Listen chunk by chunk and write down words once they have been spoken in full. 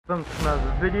welcome to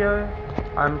another video.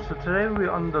 So today we're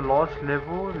on the last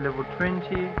level, level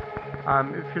 20.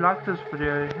 If you like this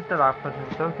video, hit the like button,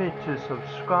 don't forget to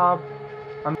subscribe.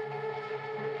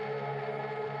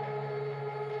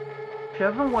 If you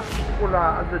haven't watched all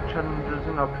our other challenges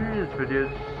in our previous videos,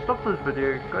 stop this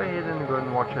video, go ahead and go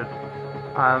and watch it.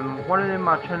 One of them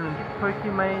I challenged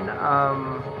Pokimane,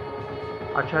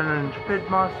 I challenged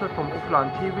Fedmaster from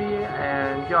Offline TV,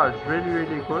 and yeah, it's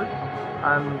really good.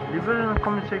 Leave it in the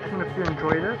comment section if you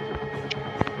enjoyed it.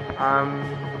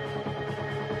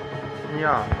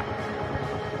 Yeah.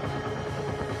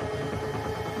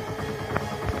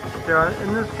 So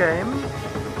in this game,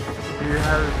 you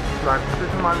have like a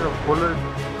certain amount of bullets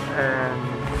and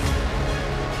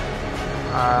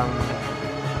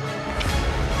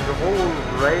the whole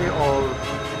array of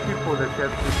people that you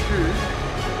have to choose.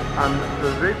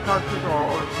 The red touches are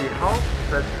obviously health,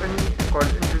 that's only got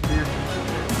introduced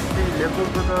 3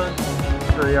 levels ago,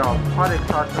 so yeah, I'm quite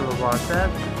excited about that.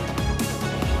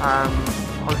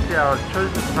 Obviously I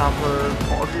chose the sniper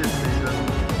for obvious reasons.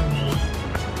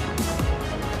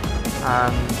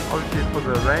 Obviously for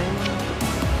the range,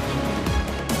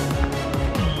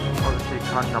 obviously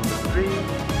card number 3.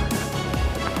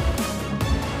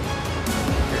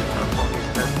 Okay, so I've got me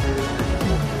tested, let's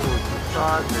walk towards the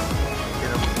side, let's get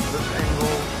him from this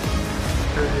angle.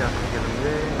 Surely I can get him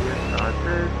there, yes I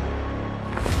did.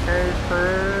 Okay,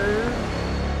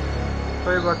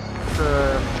 sorry about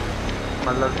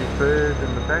my lovely bird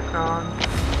in the background.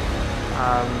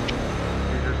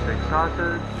 He's just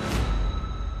excited.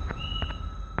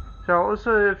 So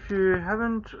also, if you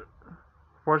haven't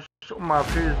watched all my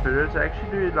previous videos, I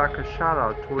actually do like a shout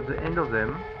out towards the end of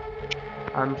them.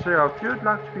 So yeah, if you would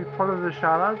like to be part of the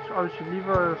shout outs, obviously leave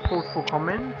a thoughtful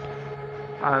comment.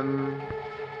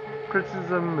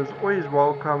 Criticism is always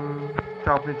welcome to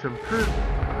help me to improve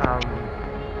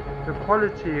the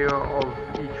quality of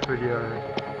each video.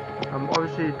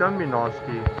 Obviously don't be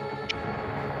nasty.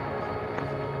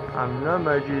 No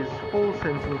emojis, full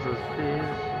sentences please.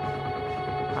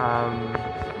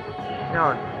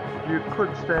 Yeah, you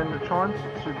could stand a chance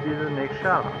to be the next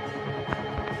shout out.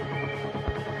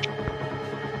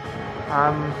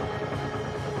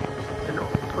 And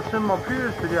also in my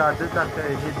previous video I did like a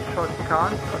headshot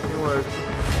count. I think it was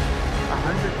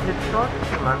 100 headshots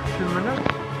in like 2 minutes.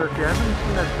 So if you haven't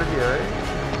seen that video,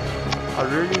 I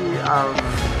really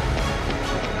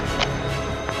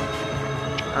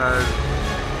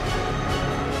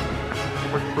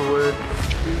what's the word?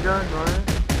 You don't know?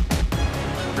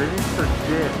 Really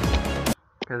suggest,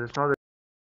 because it's not